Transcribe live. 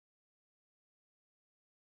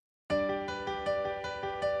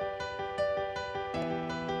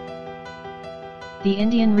The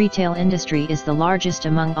Indian retail industry is the largest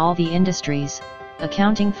among all the industries,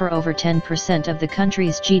 accounting for over 10% of the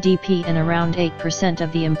country's GDP and around 8%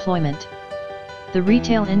 of the employment. The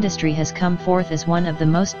retail industry has come forth as one of the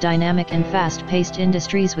most dynamic and fast-paced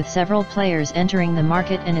industries, with several players entering the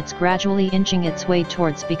market, and it's gradually inching its way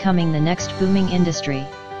towards becoming the next booming industry.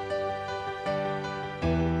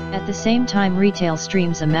 At the same time, retail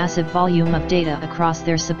streams a massive volume of data across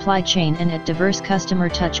their supply chain and at diverse customer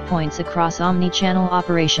touchpoints across omni-channel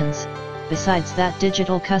operations. Besides that,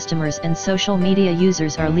 digital customers and social media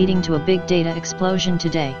users are leading to a big data explosion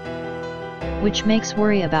today, which makes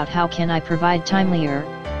worry about how can I provide timelier,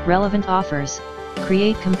 relevant offers,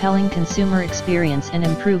 create compelling consumer experience and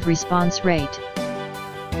improve response rate.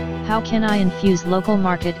 How can I infuse local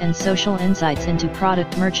market and social insights into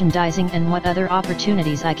product merchandising, and what other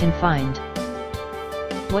opportunities I can find?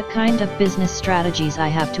 What kind of business strategies I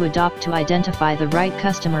have to adopt to identify the right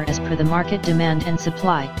customer as per the market demand and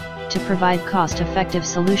supply, to provide cost-effective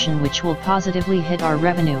solution which will positively hit our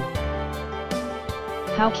revenue.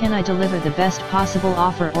 How can I deliver the best possible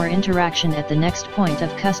offer or interaction at the next point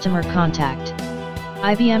of customer contact?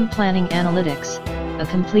 IBM Planning Analytics, a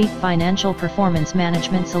complete financial performance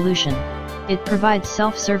management solution. It provides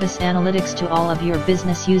self-service analytics to all of your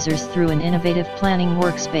business users through an innovative planning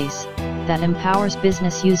workspace that empowers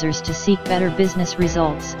business users to seek better business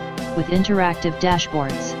results with interactive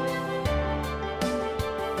dashboards.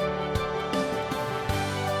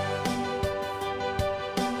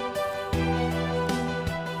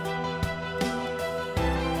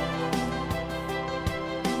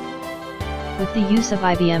 With the use of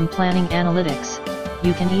IBM Planning Analytics,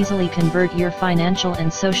 you can easily convert your financial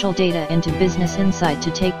and social data into business insight to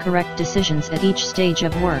take correct decisions at each stage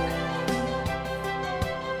of work.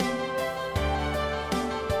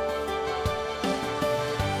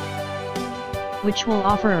 Which will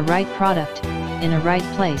offer a right product, in a right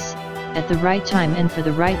place, at the right time and for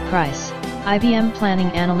the right price. IBM Planning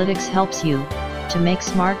Analytics helps you to make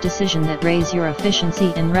smart decisions that raise your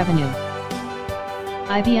efficiency and revenue.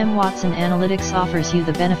 IBM Watson Analytics offers you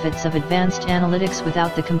the benefits of advanced analytics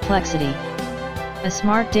without the complexity. A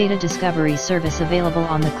smart data discovery service available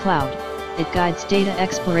on the cloud. It guides data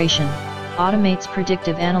exploration, automates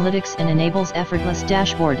predictive analytics and enables effortless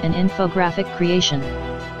dashboard and infographic creation.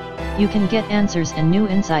 You can get answers and new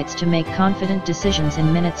insights to make confident decisions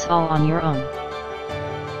in minutes, all on your own.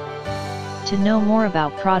 To know more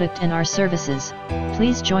about product and our services,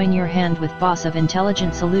 please join your hand with Boss of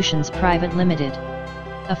Intelligent Solutions Private Limited,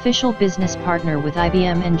 official business partner with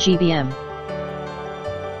IBM and GBM.